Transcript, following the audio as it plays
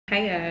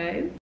Hi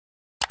guys.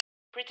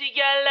 Pretty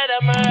girl at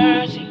a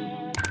mercy.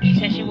 She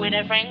said she with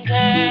her friend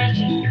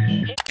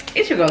Kirsty.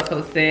 It's your girl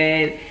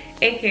Tosin,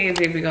 aka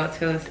Baby Girl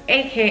Toast,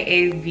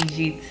 aka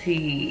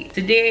VGT.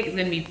 Today is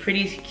gonna be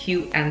pretty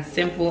cute and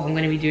simple. I'm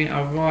gonna be doing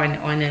a raw and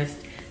honest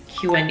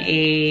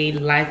Q&A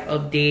live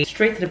update,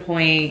 straight to the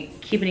point,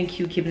 keeping it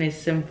cute, keeping it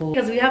simple,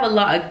 because we have a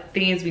lot of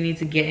things we need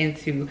to get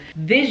into.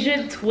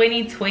 Vision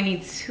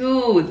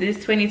 2022, this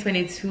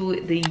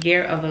 2022, the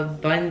year of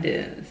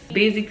abundance,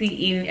 basically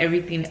eating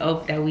everything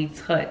up that we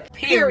touch,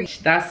 period.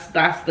 That's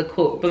the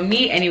quote for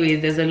me.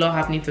 Anyways, there's a lot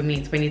happening for me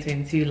in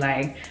 2022.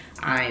 Like,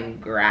 I'm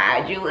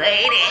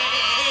graduating.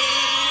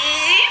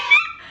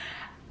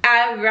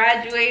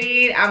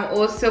 I'm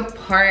also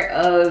part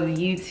of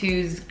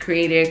YouTube's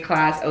creator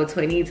class of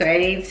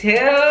 2022.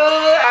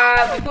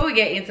 Before we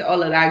get into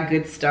all of that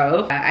good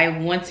stuff, I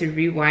want to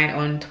rewind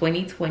on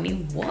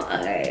 2021.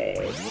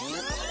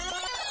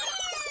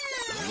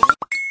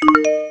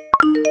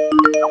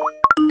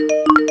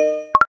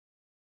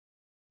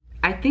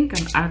 I think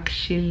I'm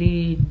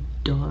actually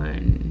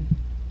done.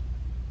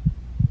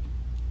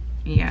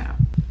 Yeah.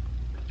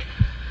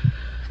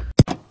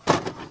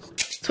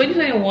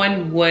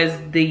 2021 was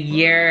the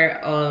year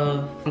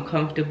of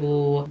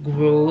uncomfortable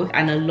growth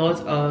and a lot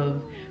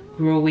of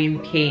growing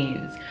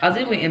pains. I was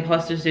dealing with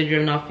imposter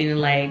syndrome, not feeling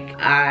like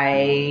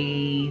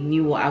I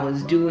knew what I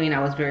was doing. I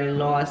was very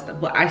lost,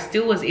 but I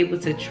still was able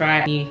to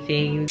try new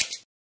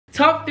things.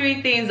 Top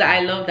 3 things that I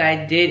love that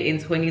I did in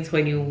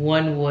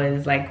 2021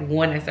 was, like,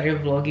 1, I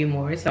started vlogging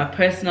more. So my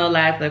personal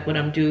life, like what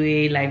I'm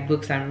doing, like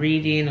books I'm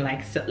reading,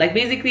 like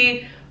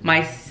basically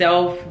my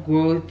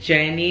self-growth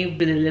journey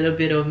with a little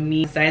bit of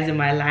me besides in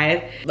my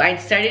life. I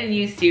started a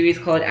new series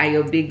called At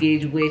Your Big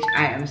Age, which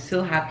I am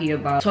so happy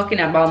about.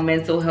 Talking about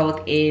mental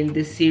health in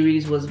the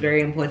series was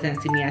very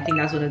important to me. I think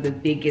that's one of the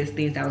biggest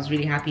things that I was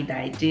really happy that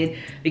I did,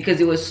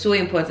 because it was so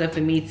important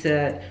for me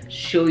to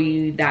show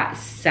you that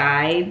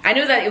side. I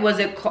know that it was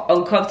an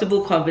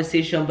uncomfortable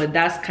conversation, but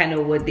that's kind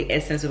of what the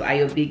essence of At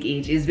Your Big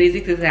Age is.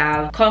 Basically to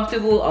have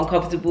comfortable,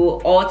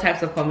 uncomfortable, all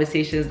types of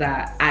conversations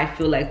that I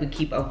feel like we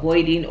keep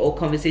avoiding, or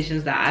conversations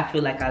that I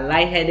feel like are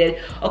lightheaded,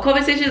 or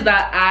conversations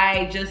that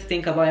I just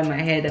think about in my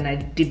head and I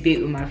debate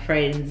with my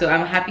friends. So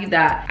I'm happy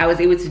that I was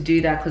able to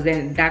do that, because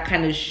then that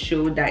kind of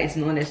showed that it's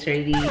not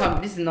necessarily,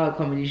 this is not a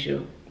comedy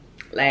show.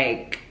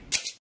 Like,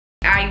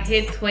 I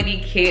hit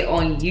 20K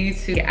on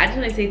YouTube. I just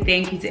want to say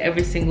thank you to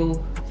every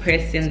single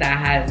person that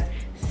has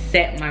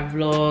set my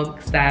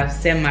vlogs, that have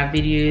sent my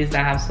videos,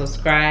 that have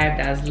subscribed,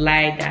 that has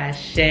liked, that has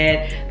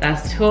shared,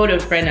 that's told a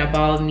friend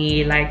about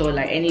me. Like, or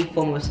like any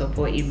form of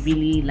support, it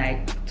really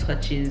like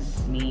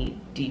touches me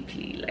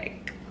deeply,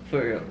 like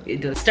for real,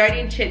 it does.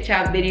 Starting chit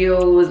chat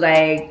videos,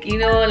 like, you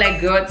know, like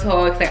girl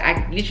talks. Like,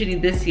 I literally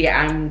this year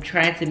I'm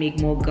trying to make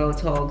more girl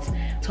talks,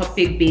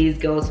 topic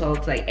based girl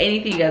talks, like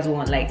anything you guys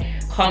want. Like,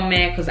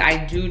 comment, because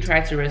I do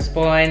try to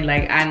respond,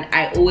 like, and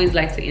I always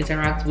like to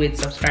interact with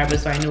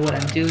subscribers so I know what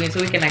I'm doing,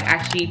 so we can like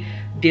actually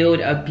build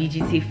a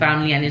BGT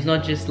family, and it's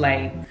not just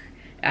like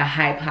a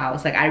hype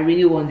house. Like, I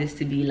really want this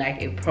to be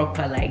like a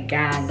proper like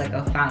gang, like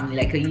a family,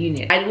 like a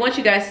unit. I want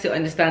you guys to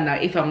understand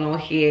that if I'm not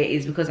here,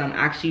 it's because I'm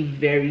actually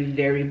very,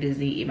 very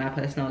busy in my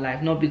personal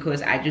life, not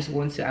because I just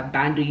want to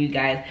abandon you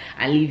guys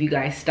and leave you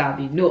guys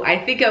starving. No,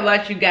 I think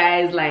about you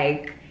guys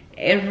like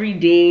every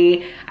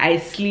day. I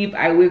sleep,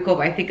 I wake up,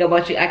 I think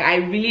about you. Like, I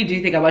really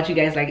do think about you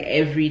guys like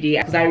every day,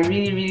 because I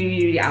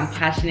really am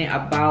passionate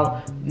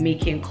about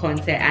making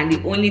content, and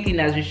the only thing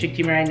that's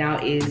restricting me right now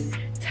is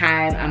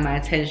time and my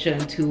attention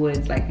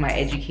towards like my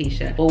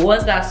education. But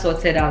once that's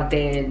sorted out,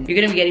 then you're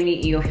gonna be getting me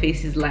in your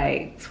faces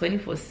like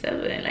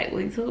 24/7. Like, what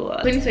are you talking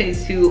about?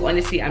 2022,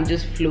 honestly, I'm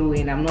just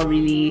flowing. I'm not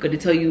really gonna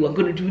tell you I'm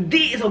gonna do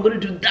this, I'm gonna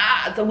do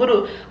that, I'm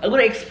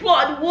gonna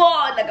explore the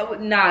world.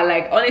 Like, nah,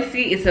 like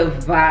honestly, it's a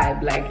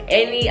vibe. Like,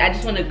 I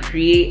just want to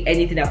create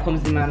anything that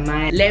comes in my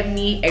mind. Let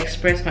me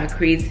express my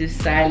creative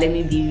side, let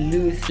me be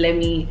loose, let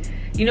me,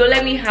 you know,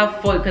 let me have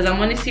fun, because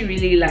I'm honestly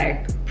really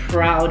like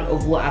proud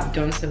of what I've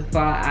done so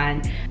far,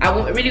 and I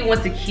really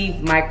want to keep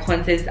my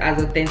content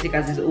as authentic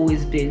as it's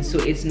always been, so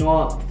it's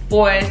not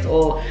forced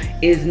or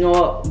it's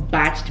not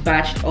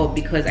batched up,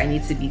 because I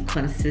need to be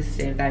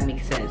consistent, if that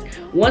makes sense.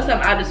 Once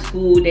I'm out of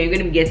school, then you're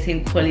gonna be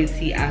getting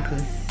quality and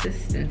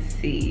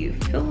consistency, you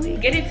feel me?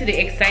 Getting to the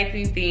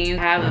exciting things,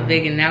 I have a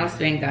big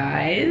announcement,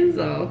 guys.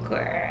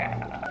 Okay,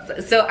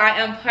 so I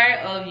am part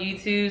of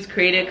YouTube's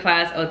creator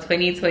class of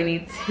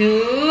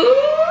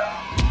 2022.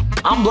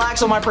 I'm black,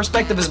 so my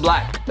perspective is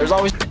black. There's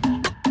always...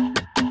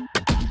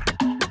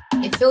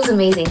 It feels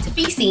amazing to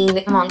be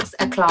seen amongst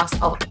a class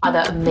of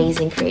other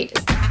amazing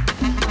creators.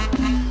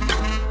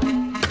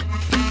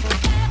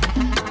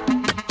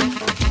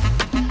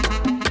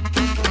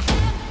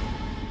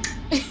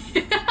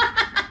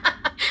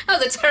 That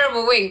was a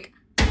terrible wink.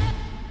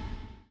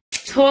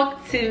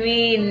 Talk to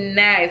me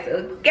nice,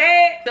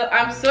 okay? So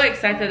I'm so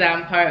excited that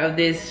I'm part of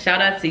this.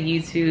 Shout out to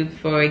YouTube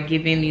for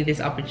giving me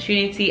this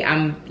opportunity.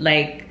 I'm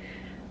like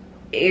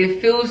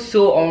it feels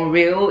so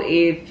unreal.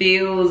 It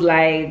feels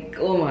like,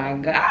 oh my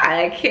god,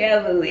 I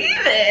can't believe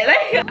it.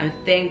 Like,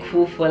 I'm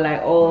thankful for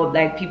like all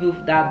like people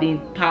that have been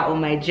part of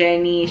my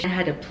journey. I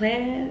had a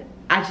plan,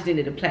 I just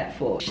needed a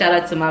platform. Shout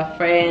out to my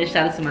friends,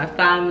 shout out to my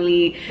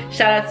family,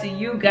 shout out to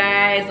you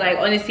guys. Like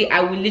honestly,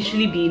 I would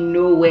literally be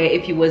nowhere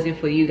if it wasn't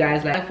for you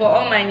guys. Like for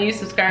all my new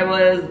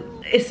subscribers,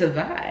 it's a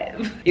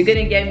vibe. You're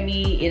gonna get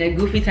me in a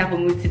goofy type of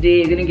mood today.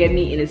 You're gonna get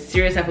me in a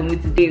serious type of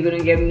mood today. You're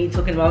gonna get me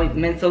talking about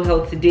mental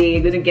health today.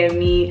 You're gonna get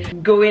me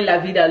going la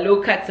vida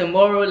loca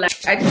tomorrow. Like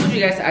I told you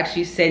guys to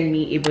actually send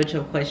me a bunch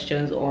of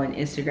questions on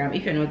Instagram.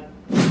 If you're not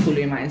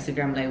following my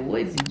Instagram, like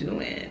what is he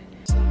doing?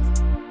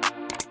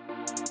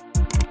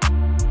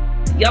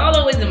 Y'all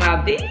always in my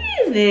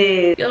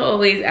business. Y'all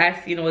always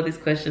asking all these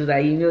questions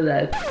that you know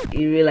that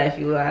in real life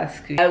you will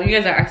ask. You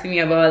guys are asking me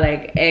about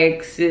like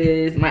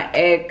exes, my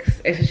ex,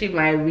 especially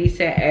my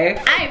recent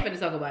ex. I ain't finna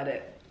talk about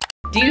it.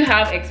 Do you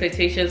have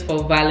expectations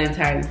for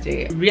Valentine's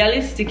Day?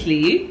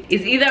 Realistically,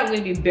 it's either I'm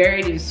going to be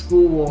buried in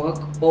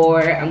schoolwork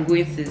or I'm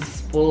going to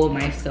spoil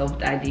myself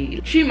that day.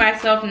 Treat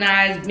myself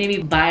nice,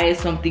 maybe buy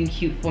something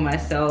cute for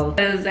myself.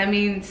 Because I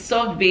mean,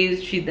 soft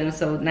babes treat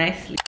themselves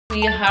nicely.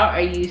 How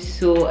are you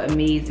so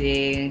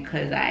amazing?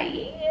 Because I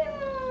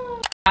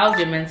am. How's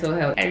your mental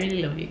health? I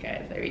really love you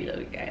guys. I really love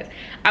you guys.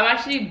 I'm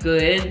actually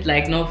good,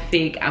 like not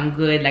fake. I'm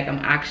good, like I'm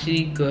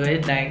actually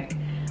good. Like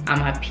I'm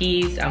at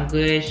peace, I'm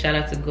good. Shout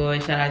out to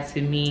God, shout out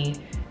to me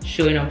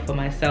showing up for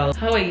myself.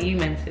 How are you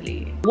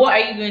mentally? What are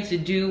you going to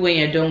do when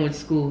you're done with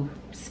school?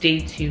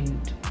 Stay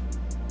tuned,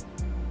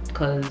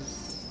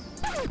 because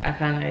I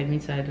can't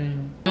admit I don't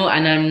know. No,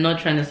 and I'm not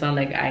trying to sound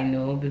like I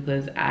know,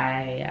 because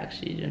I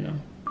actually don't know.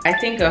 I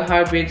think a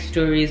heartbreak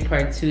stories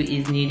part 2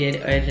 is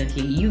needed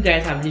urgently. You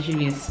guys have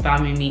literally been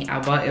spamming me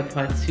about a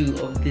part 2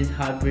 of these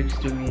heartbreak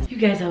stories. You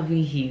guys have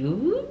been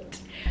healed.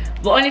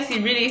 But honestly,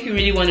 really, if you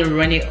really want to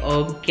run it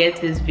up, get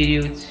this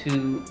video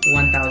to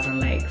 1,000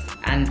 likes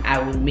and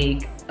I will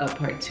make a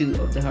part 2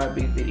 of the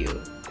heartbreak video.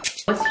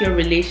 What's your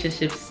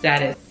relationship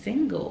status?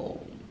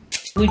 Single.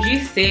 Would you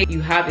say you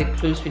have a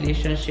close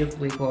relationship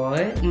with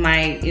God?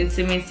 My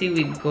intimacy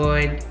with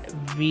God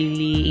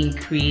really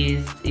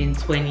increased in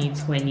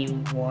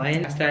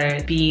 2021. I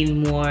started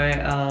being more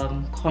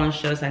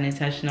conscious and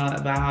intentional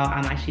about how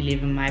I'm actually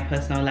living my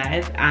personal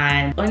life,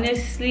 and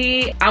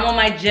honestly I'm on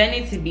my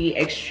journey to be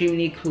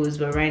extremely close,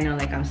 but right now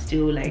like I'm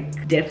still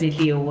like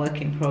definitely a work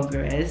in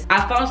progress.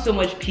 I found so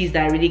much peace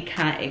that I really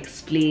can't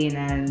explain,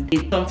 and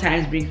it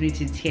sometimes brings me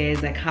to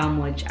tears, like how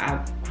much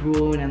I've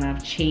grown and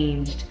I've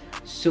changed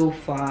so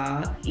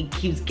far. It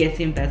keeps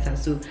getting better,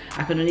 so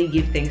I can only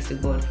give thanks to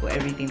God for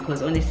everything,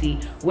 because honestly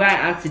where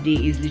I am today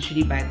is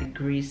literally by the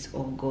grace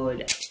of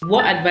God.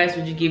 What advice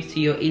would you give to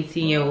your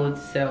 18-year-old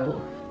self?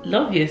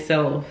 Love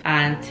yourself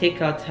and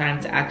take out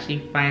time to actually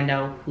find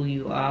out who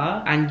you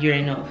are, and you're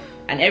enough,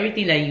 and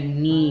everything that you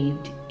need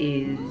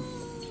is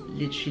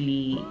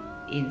literally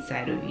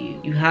inside of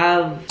you. You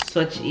have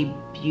such a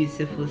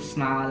beautiful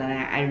smile, and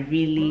I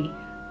really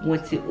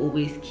want to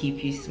always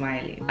keep you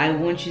smiling. I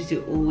want you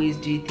to always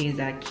do things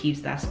that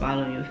keeps that smile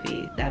on your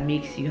face, that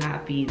makes you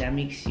happy, that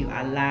makes you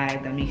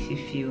alive, that makes you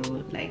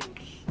feel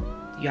like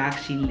you're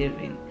actually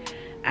living.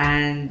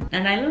 And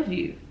I love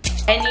you.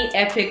 Any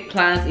epic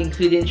plans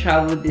including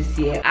travel this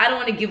year? I don't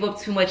want to give up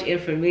too much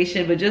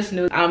information, but just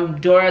know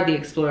I'm Dora the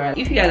Explorer.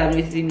 If you guys are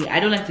noticing me,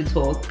 I don't like to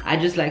talk, I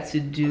just like to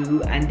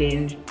do and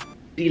then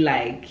be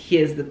like,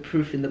 here's the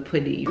proof in the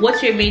pudding.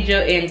 What's your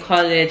major in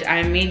college?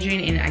 I'm majoring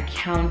in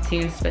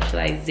accounting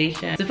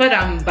specialization. The fact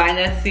that I'm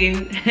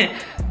balancing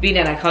being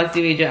an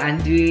accounting major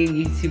and doing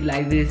YouTube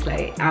like this,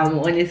 like I'm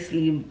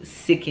honestly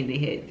sick in the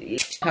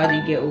head. How do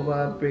you get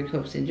over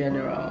breakups in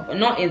general?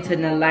 Not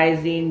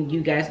internalizing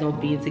you guys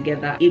not being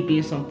together, it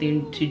being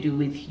something to do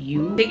with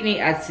you. Taking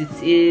it as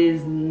it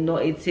is,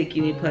 not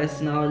taking it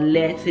personal,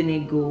 letting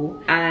it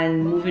go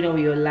and moving on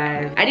with your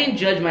life. I didn't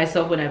judge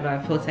myself whenever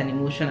I felt an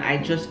emotion. I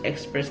just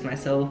expressed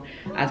myself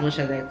as much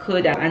as I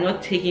could. I'm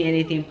not taking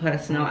anything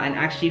personal and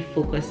actually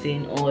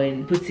focusing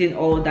on putting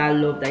all that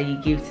love that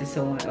you give to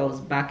someone else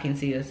back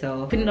into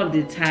yourself. Putting up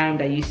the time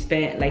that you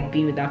spent like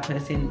being with that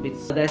person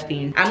with other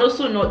things. And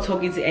also not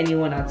talking to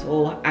anyone at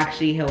all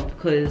actually helped,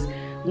 because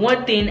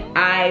one thing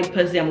I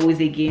personally am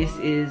always against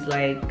is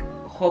like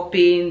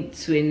hopping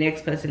to a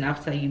next person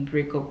after you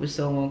break up with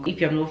someone if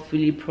you have not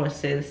fully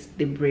processed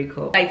the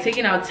breakup. Like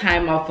taking out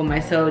time out for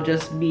myself,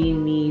 just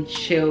being me,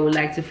 chill,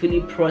 like to fully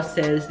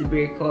process the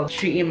breakup,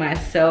 treating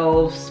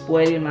myself,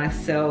 spoiling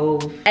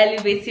myself,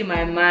 elevating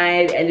my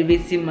mind,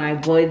 elevating my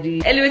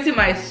body, elevating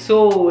my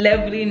soul,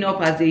 leveling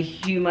up as a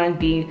human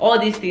being. All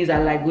these things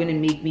are like going to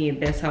make me a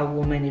better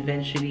woman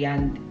eventually,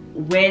 and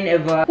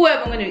whoever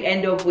I'm going to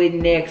end up with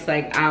next,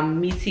 like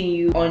I'm meeting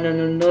you on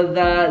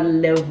another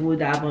level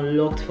that I've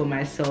unlocked for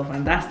myself,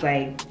 and that's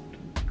like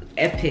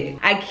epic.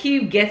 I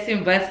keep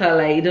getting better,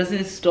 like it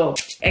doesn't stop.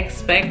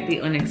 Expect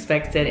the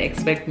unexpected.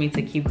 Expect me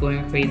to keep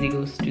going crazy,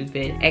 go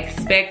stupid.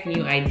 Expect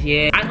new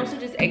ideas, and also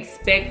just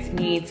expect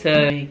me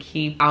to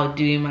keep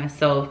outdoing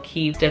myself,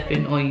 keep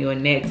stepping on your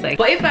necks. Like,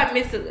 but if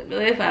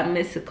I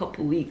miss a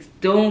couple weeks,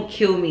 don't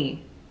kill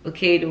me.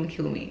 Okay, don't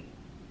kill me.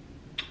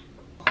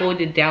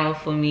 Hold it down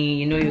for me.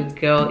 You know your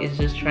girl is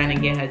just trying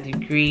to get her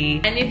degree.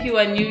 And if you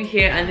are new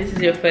here and this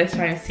is your first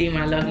time seeing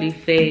my lovely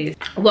face,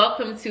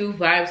 welcome to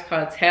Vibes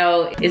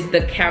Cartel. It's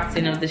the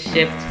captain of the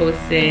ship,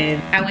 Tosin.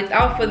 And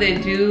without further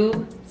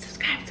ado,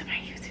 subscribe to my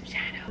YouTube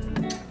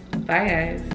channel. Bye guys.